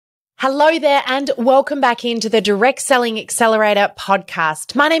Hello there and welcome back into the Direct Selling Accelerator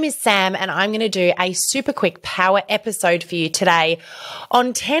podcast. My name is Sam and I'm going to do a super quick power episode for you today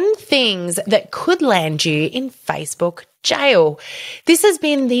on 10 things that could land you in Facebook jail. This has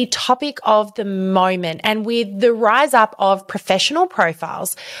been the topic of the moment, and with the rise up of professional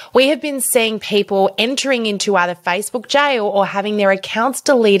profiles, we have been seeing people entering into either Facebook jail or having their accounts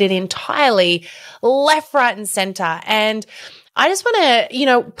deleted entirely, left, right, and center. And I just want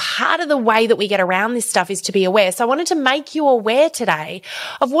to, part of the way that we get around this stuff is to be aware. So I wanted to make you aware today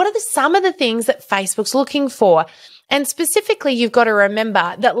of what are some of the things that Facebook's looking for. And specifically, you've got to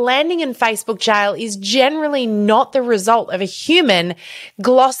remember that landing in Facebook jail is generally not the result of a human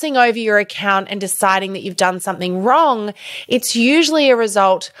glossing over your account and deciding that you've done something wrong. It's usually a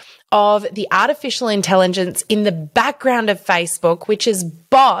result of the artificial intelligence in the background of Facebook, which is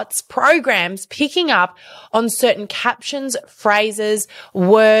bots, programs picking up on certain captions, phrases,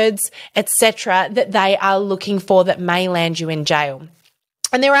 words, etc., that they are looking for that may land you in jail.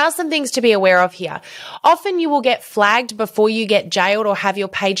 And there are some things to be aware of here. Often you will get flagged before you get jailed or have your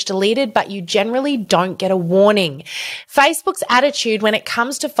page deleted, but you generally don't get a warning. Facebook's attitude when it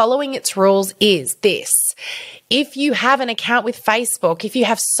comes to following its rules is this. If you have an account with Facebook, if you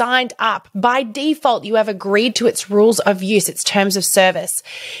have signed up, by default, you have agreed to its rules of use, its terms of service.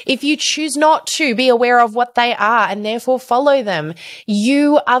 If you choose not to, be aware of what they are and therefore follow them.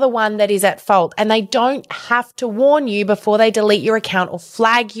 You are the one that is at fault, and they don't have to warn you before they delete your account or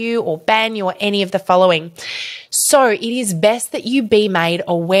flag you or ban you or any of the following. So it is best that you be made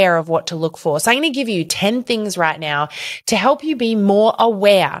aware of what to look for. So I'm going to give you 10 things right now to help you be more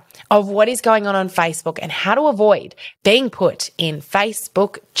aware of what is going on Facebook and how to avoid being put in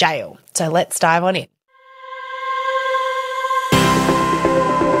Facebook jail. So let's dive on in.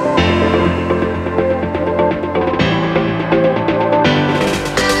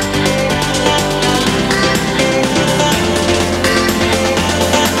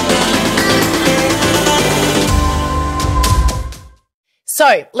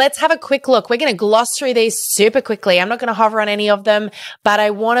 So let's have a quick look. We're going to gloss through these super quickly. I'm not going to hover on any of them, but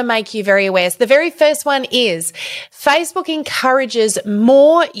I want to make you very aware. So the very first one is Facebook encourages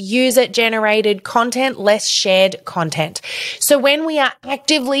more user-generated content, less shared content. So when we are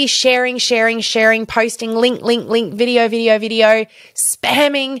actively sharing, posting link, video,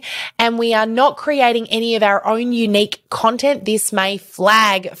 spamming, and we are not creating any of our own unique content, this may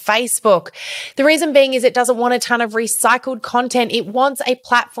flag Facebook. The reason being is it doesn't want a ton of recycled content. It wants a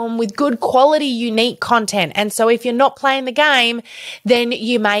platform with good quality, unique content. And so if you're not playing the game, then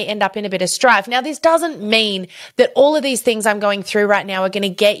you may end up in a bit of strife. Now, this doesn't mean that all of these things I'm going through right now are going to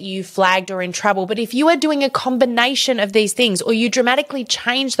get you flagged or in trouble. But if you are doing a combination of these things, or you dramatically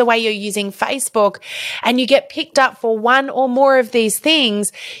change the way you're using Facebook and you get picked up for one or more of these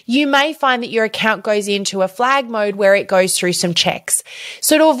things, you may find that your account goes into a flag mode where it goes through some checks.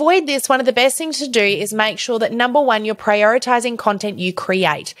 So to avoid this, one of the best things to do is make sure that number one, you're prioritizing content you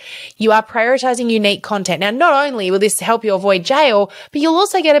create. You are prioritizing unique content. Now, not only will this help you avoid jail, but you'll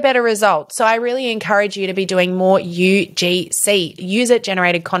also get a better result. So I really encourage you to be doing more UGC,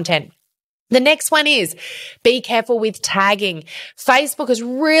 user-generated content. The next one is be careful with tagging. Facebook has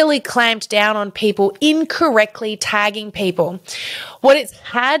really clamped down on people incorrectly tagging people. What it's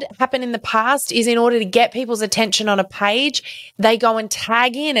had happen in the past is in order to get people's attention on a page, they go and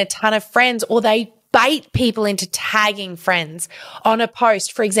tag in a ton of friends, or they bait people into tagging friends on a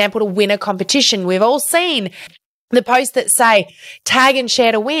post, for example, to win a competition. We've all seen the posts that say tag and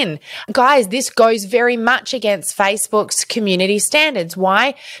share to win. Guys, this goes very much against Facebook's community standards.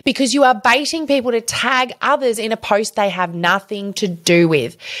 Why? Because you are baiting people to tag others in a post they have nothing to do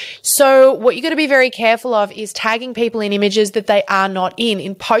with. So what you got to be very careful of is tagging people in images that they are not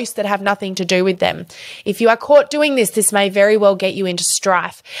in posts that have nothing to do with them. If you are caught doing this, this may very well get you into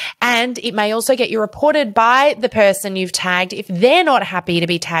strife. And it may also get you reported by the person you've tagged if they're not happy to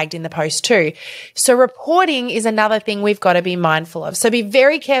be tagged in the post too. So reporting is another thing we've got to be mindful of. So be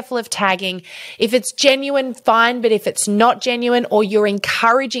very careful of tagging. If it's genuine, fine, but if it's not genuine, or you're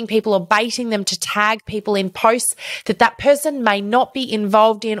encouraging people or baiting them to tag people in posts that that person may not be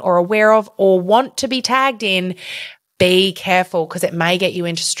involved in or aware of or want to be tagged in, be careful because it may get you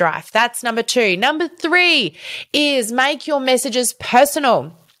into strife. That's number 2. Number 3 is make your messages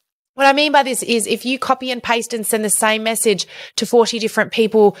personal. What I mean by this is if you copy and paste and send the same message to 40 different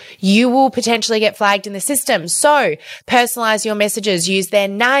people, you will potentially get flagged in the system. So personalize your messages, use their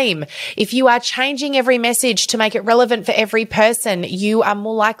name. If you are changing every message to make it relevant for every person, you are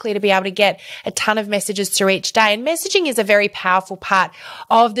more likely to be able to get a ton of messages through each day. And messaging is a very powerful part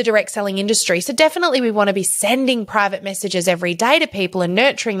of the direct selling industry. So definitely we want to be sending private messages every day to people and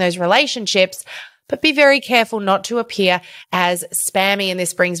nurturing those relationships. But be very careful not to appear as spammy. And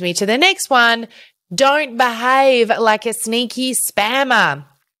this brings me to the next one. Don't behave like a sneaky spammer.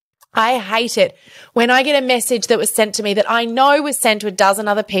 I hate it when I get a message that was sent to me that I know was sent to a dozen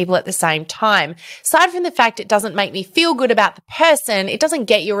other people at the same time. Aside from the fact it doesn't make me feel good about the person, it doesn't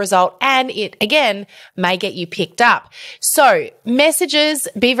get your result, and it, again, may get you picked up. So messages,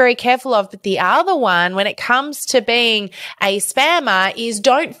 be very careful of. But the other one, when it comes to being a spammer, is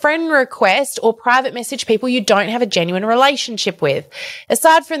don't friend request or private message people you don't have a genuine relationship with.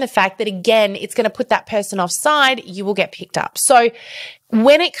 Aside from the fact that, again, it's going to put that person offside, you will get picked up. So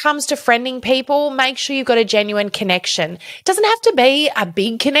when it comes to friending people, make sure you've got a genuine connection. It doesn't have to be a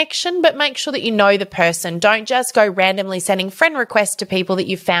big connection, but make sure that you know the person. Don't just go randomly sending friend requests to people that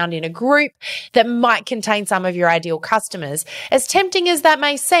you've found in a group that might contain some of your ideal customers. As tempting as that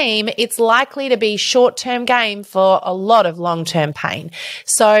may seem, it's likely to be short-term gain for a lot of long-term pain.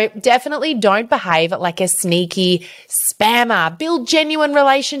 So definitely don't behave like a sneaky spammer. Build genuine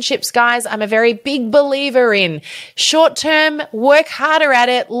relationships, guys. I'm a very big believer in short-term, work hard at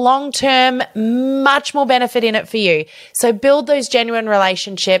it, long term, much more benefit in it for you. So build those genuine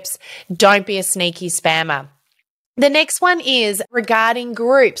relationships. Don't be a sneaky spammer. The next one is regarding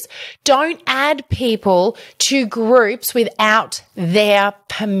groups. Don't add people to groups without their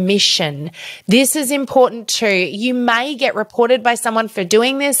permission. This is important too. You may get reported by someone for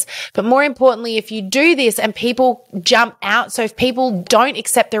doing this, but more importantly, if you do this and people jump out, so if people don't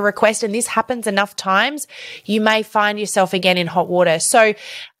accept the request, and this happens enough times, you may find yourself again in hot water. So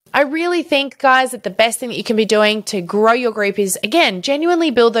I really think, guys, that the best thing that you can be doing to grow your group is, again, genuinely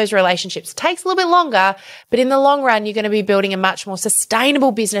build those relationships. It takes a little bit longer, but in the long run, you're going to be building a much more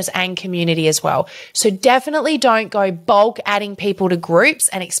sustainable business and community as well. So definitely don't go bulk adding people to groups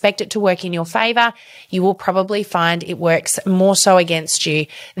and expect it to work in your favor. You will probably find it works more so against you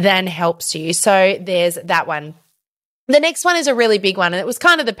than helps you. So there's that one. The next one is a really big one, and it was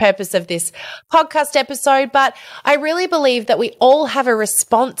kind of the purpose of this podcast episode, but I really believe that we all have a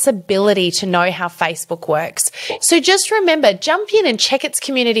responsibility to know how Facebook works. So just remember, jump in and check its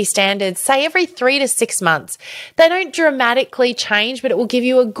community standards, say every 3 to 6 months. They don't dramatically change, but it will give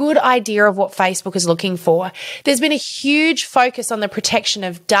you a good idea of what Facebook is looking for. There's been a huge focus on the protection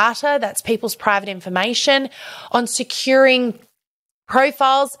of data, that's people's private information, on securing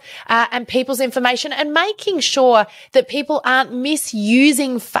profiles and people's information, and making sure that people aren't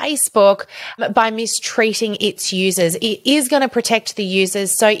misusing Facebook by mistreating its users. It is going to protect the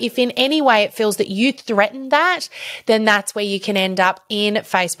users. So if in any way it feels that you threaten that, then that's where you can end up in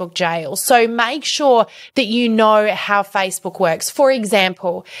Facebook jail. So make sure that you know how Facebook works. For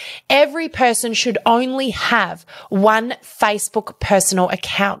example, every person should only have one Facebook personal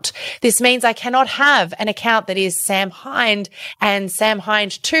account. This means I cannot have an account that is Sam Hind and Sam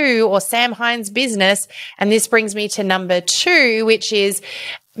Hind 2 or Sam Hind's business. And this brings me to number 2, which is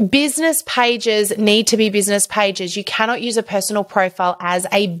business pages need to be business pages. You cannot use a personal profile as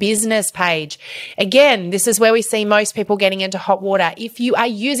a business page. Again, this is where we see most people getting into hot water. If you are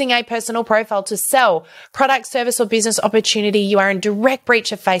using a personal profile to sell product, service, or business opportunity, you are in direct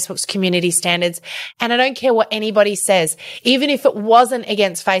breach of Facebook's community standards. And I don't care what anybody says. Even if it wasn't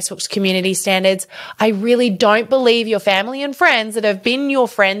against Facebook's community standards, I really don't believe your family and friends that have been your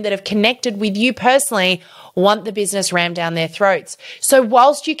friend, that have connected with you personally, want the business rammed down their throats. So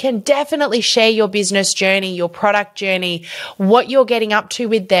whilst you can definitely share your business journey, your product journey, what you're getting up to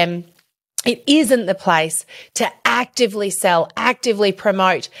with them, it isn't the place to actively sell, actively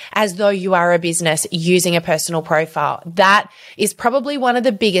promote as though you are a business using a personal profile. That is probably one of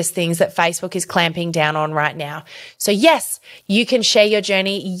the biggest things that Facebook is clamping down on right now. So yes, you can share your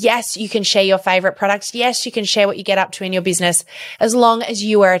journey. Yes, you can share your favorite products. Yes, you can share what you get up to in your business as long as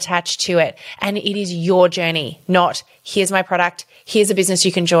you are attached to it. And it is your journey, not here's my product, here's a business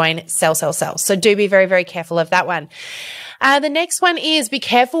you can join, sell, sell, sell. So do be very, very careful of that one. The next one is be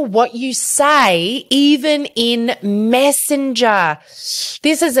careful what you say, even in Messenger.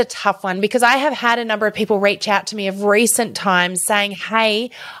 This is a tough one because I have had a number of people reach out to me of recent times saying,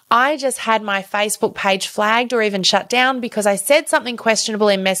 hey, I just had my Facebook page flagged or even shut down because I said something questionable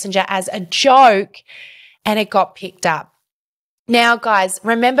in Messenger as a joke and it got picked up. Now, guys,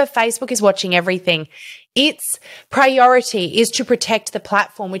 remember Facebook is watching everything. Its priority is to protect the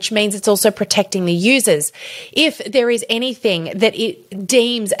platform, which means it's also protecting the users. If there is anything that it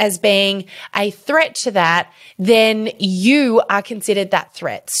deems as being a threat to that, then you are considered that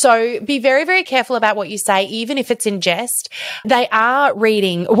threat. So be very, very careful about what you say, even if it's in jest. They are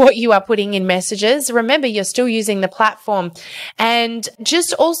reading what you are putting in messages. Remember, you're still using the platform. And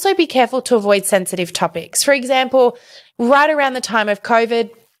just also be careful to avoid sensitive topics. For example, right around the time of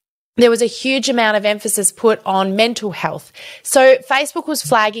COVID, there was a huge amount of emphasis put on mental health. So Facebook was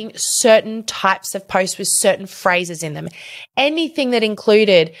flagging certain types of posts with certain phrases in them. Anything that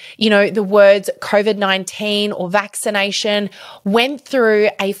included, the words COVID-19 or vaccination went through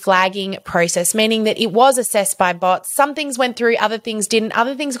a flagging process, meaning that it was assessed by bots. Some things went through, other things didn't.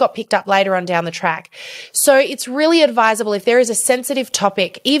 Other things got picked up later on down the track. So it's really advisable if there is a sensitive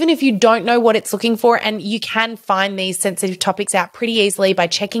topic, even if you don't know what it's looking for, and you can find these sensitive topics out pretty easily by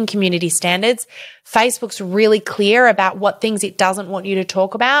checking community standards. Facebook's really clear about what things it doesn't want you to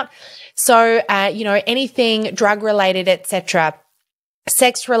talk about. So, anything drug related, etc.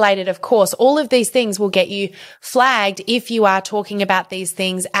 Sex related, of course, all of these things will get you flagged if you are talking about these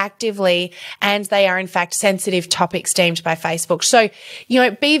things actively and they are in fact sensitive topics deemed by Facebook. So,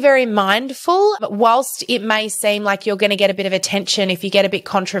 be very mindful. Whilst it may seem like you're going to get a bit of attention if you get a bit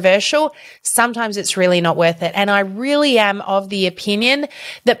controversial, sometimes it's really not worth it. And I really am of the opinion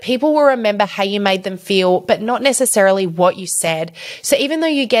that people will remember how you made them feel, but not necessarily what you said. So even though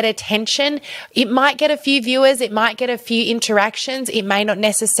you get attention, it might get a few viewers, it might get a few interactions, it may not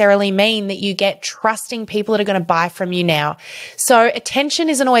necessarily mean that you get trusting people that are going to buy from you now. So attention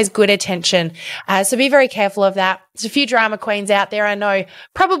isn't always good attention. So be very careful of that. There's a few drama queens out there. I know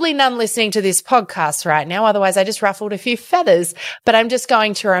probably none listening to this podcast right now. Otherwise, I just ruffled a few feathers. But I'm just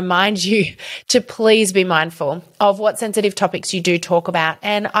going to remind you to please be mindful of what sensitive topics you do talk about.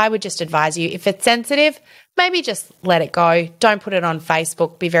 And I would just advise you, if it's sensitive, maybe just let it go. Don't put it on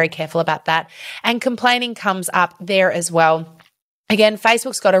Facebook. Be very careful about that. And complaining comes up there as well. Again,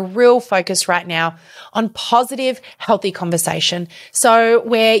 Facebook's got a real focus right now on positive, healthy conversation. So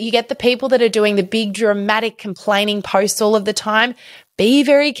where you get the people that are doing the big dramatic complaining posts all of the time, be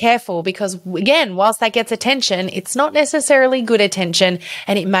very careful because, again, whilst that gets attention, it's not necessarily good attention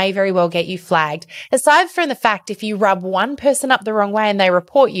and it may very well get you flagged. Aside from the fact, if you rub one person up the wrong way and they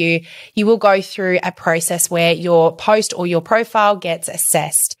report you, you will go through a process where your post or your profile gets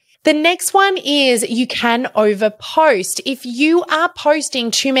assessed. The next one is you can overpost. If you are posting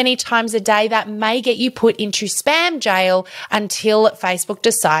too many times a day, that may get you put into spam jail until Facebook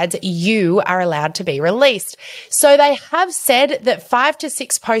decides you are allowed to be released. So they have said that 5 to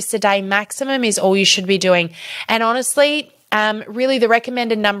 6 posts a day maximum is all you should be doing. And honestly, really the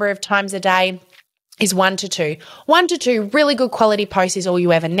recommended number of times a day is 1 to 2. 1 to 2 really good quality posts is all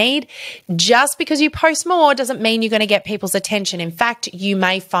you ever need. Just because you post more doesn't mean you're going to get people's attention. In fact, you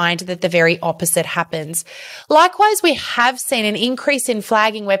may find that the very opposite happens. Likewise, we have seen an increase in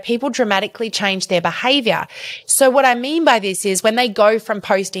flagging where people dramatically change their behavior. So what I mean by this is when they go from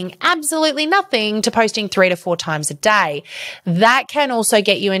posting absolutely nothing to posting 3 to 4 times a day, that can also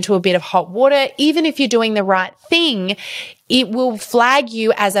get you into a bit of hot water. Even if you're doing the right thing, it will flag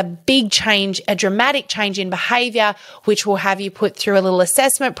you as a big change, a dramatic change in behavior, which will have you put through a little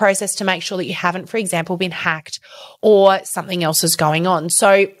assessment process to make sure that you haven't, for example, been hacked or something else is going on.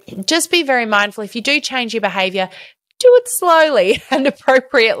 So just be very mindful. If you do change your behavior, do it slowly and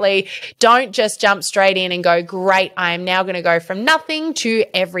appropriately. Don't just jump straight in and go, great, I am now going to go from nothing to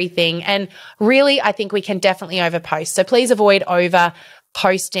everything. And really, I think we can definitely overpost. So please avoid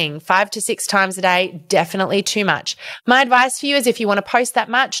posting 5 to 6 times a day, definitely too much. My advice for you is if you want to post that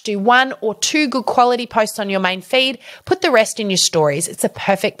much, do 1 or 2 good quality posts on your main feed, put the rest in your stories. It's a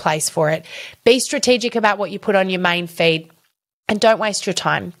perfect place for it. Be strategic about what you put on your main feed. And don't waste your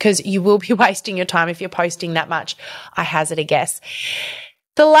time because you will be wasting your time if you're posting that much, I hazard a guess.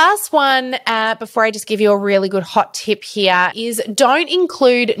 The last one, before I just give you a really good hot tip here, is don't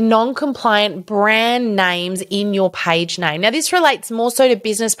include non-compliant brand names in your page name. Now, this relates more so to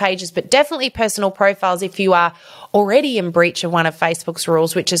business pages, but definitely personal profiles if you are already in breach of one of Facebook's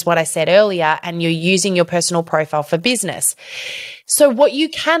rules, which is what I said earlier, and you're using your personal profile for business. So what you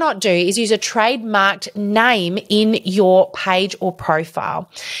cannot do is use a trademarked name in your page or profile.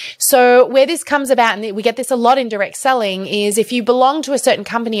 So where this comes about, and we get this a lot in direct selling, is if you belong to a certain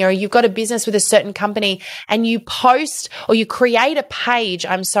company or you've got a business with a certain company and you post or you create a page,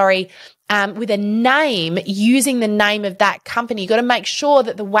 with a name, using the name of that company, you've got to make sure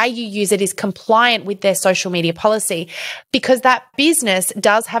that the way you use it is compliant with their social media policy, because that business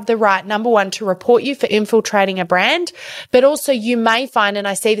does have the right, number one, to report you for infiltrating a brand. But also you may find, and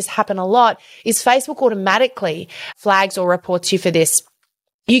I see this happen a lot, is Facebook automatically flags or reports you for this.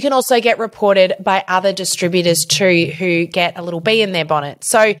 You can also get reported by other distributors too who get a little bee in their bonnet.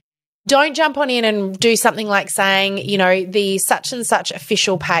 So don't jump on in and do something like saying, the such and such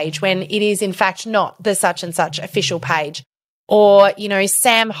official page when it is in fact not the such and such official page. Or,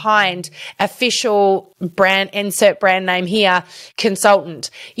 Sam Hind, official brand, insert brand name here, consultant.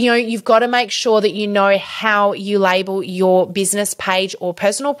 You've got to make sure that you know how you label your business page or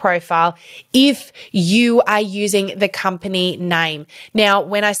personal profile if you are using the company name. Now,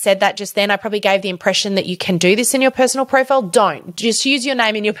 when I said that just then, I probably gave the impression that you can do this in your personal profile. Don't. Just use your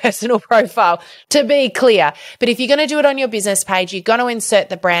name in your personal profile, to be clear. But if you're going to do it on your business page, you're going to insert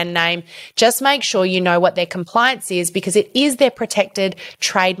the brand name. Just make sure you know what their compliance is, because it is their protected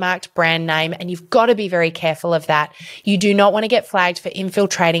trademarked brand name, and you've got to be very careful of that. You do not want to get flagged for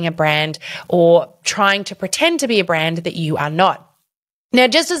infiltrating a brand or trying to pretend to be a brand that you are not. Now,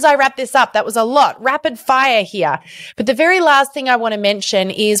 just as I wrap this up, that was a lot, rapid fire here. But the very last thing I want to mention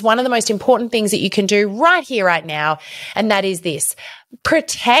is one of the most important things that you can do right here, right now, and that is this.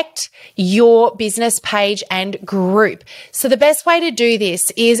 Protect your business page and group. So the best way to do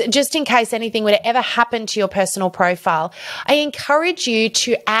this is, just in case anything were to ever happen to your personal profile, I encourage you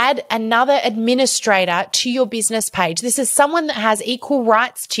to add another administrator to your business page. This is someone that has equal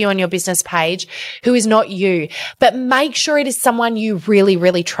rights to you on your business page who is not you, but make sure it is someone you really,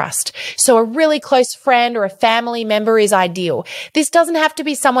 really trust. So a really close friend or a family member is ideal. This doesn't have to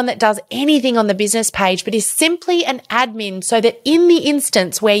be someone that does anything on the business page, but is simply an admin, so that in the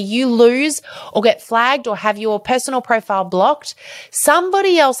instance where you lose or get flagged or have your personal profile blocked,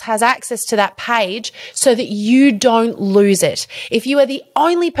 somebody else has access to that page so that you don't lose it. If you are the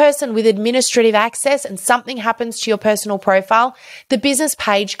only person with administrative access and something happens to your personal profile, the business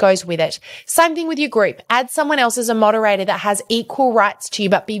page goes with it. Same thing with your group. Add someone else as a moderator that has equal rights to you,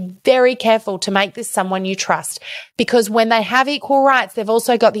 but be very careful to make this someone you trust, because when they have equal rights, they've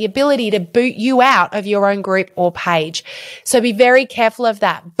also got the ability to boot you out of your own group or page. So be very careful of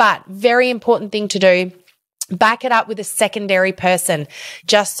that. But very important thing to do, back it up with a secondary person,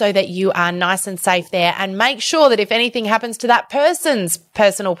 just so that you are nice and safe there, and make sure that if anything happens to that person's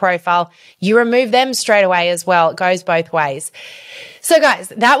personal profile, you remove them straight away as well. It goes both ways. So guys,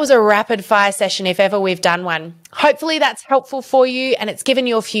 that was a rapid fire session if ever we've done one. Hopefully that's helpful for you, and it's given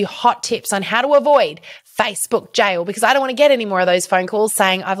you a few hot tips on how to avoid Facebook jail, because I don't want to get any more of those phone calls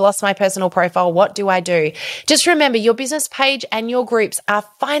saying, I've lost my personal profile. What do I do? Just remember, your business page and your groups are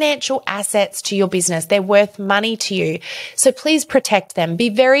financial assets to your business. They're worth money to you. So please protect them. Be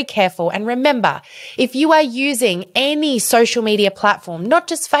very careful. And remember, if you are using any social media platform, not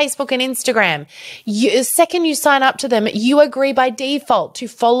just Facebook and Instagram, the second you sign up to them, you agree by default to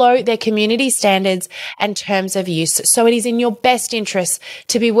follow their community standards and terms of use. So it is in your best interest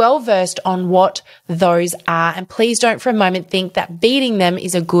to be well versed on what those are. And please don't for a moment think that beating them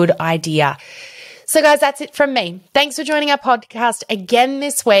is a good idea. So guys, that's it from me. Thanks for joining our podcast again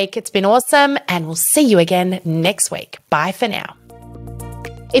this week. It's been awesome, and we'll see you again next week. Bye for now.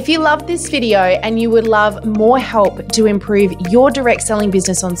 If you loved this video and you would love more help to improve your direct selling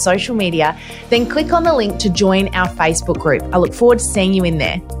business on social media, then click on the link to join our Facebook group. I look forward to seeing you in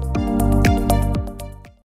there.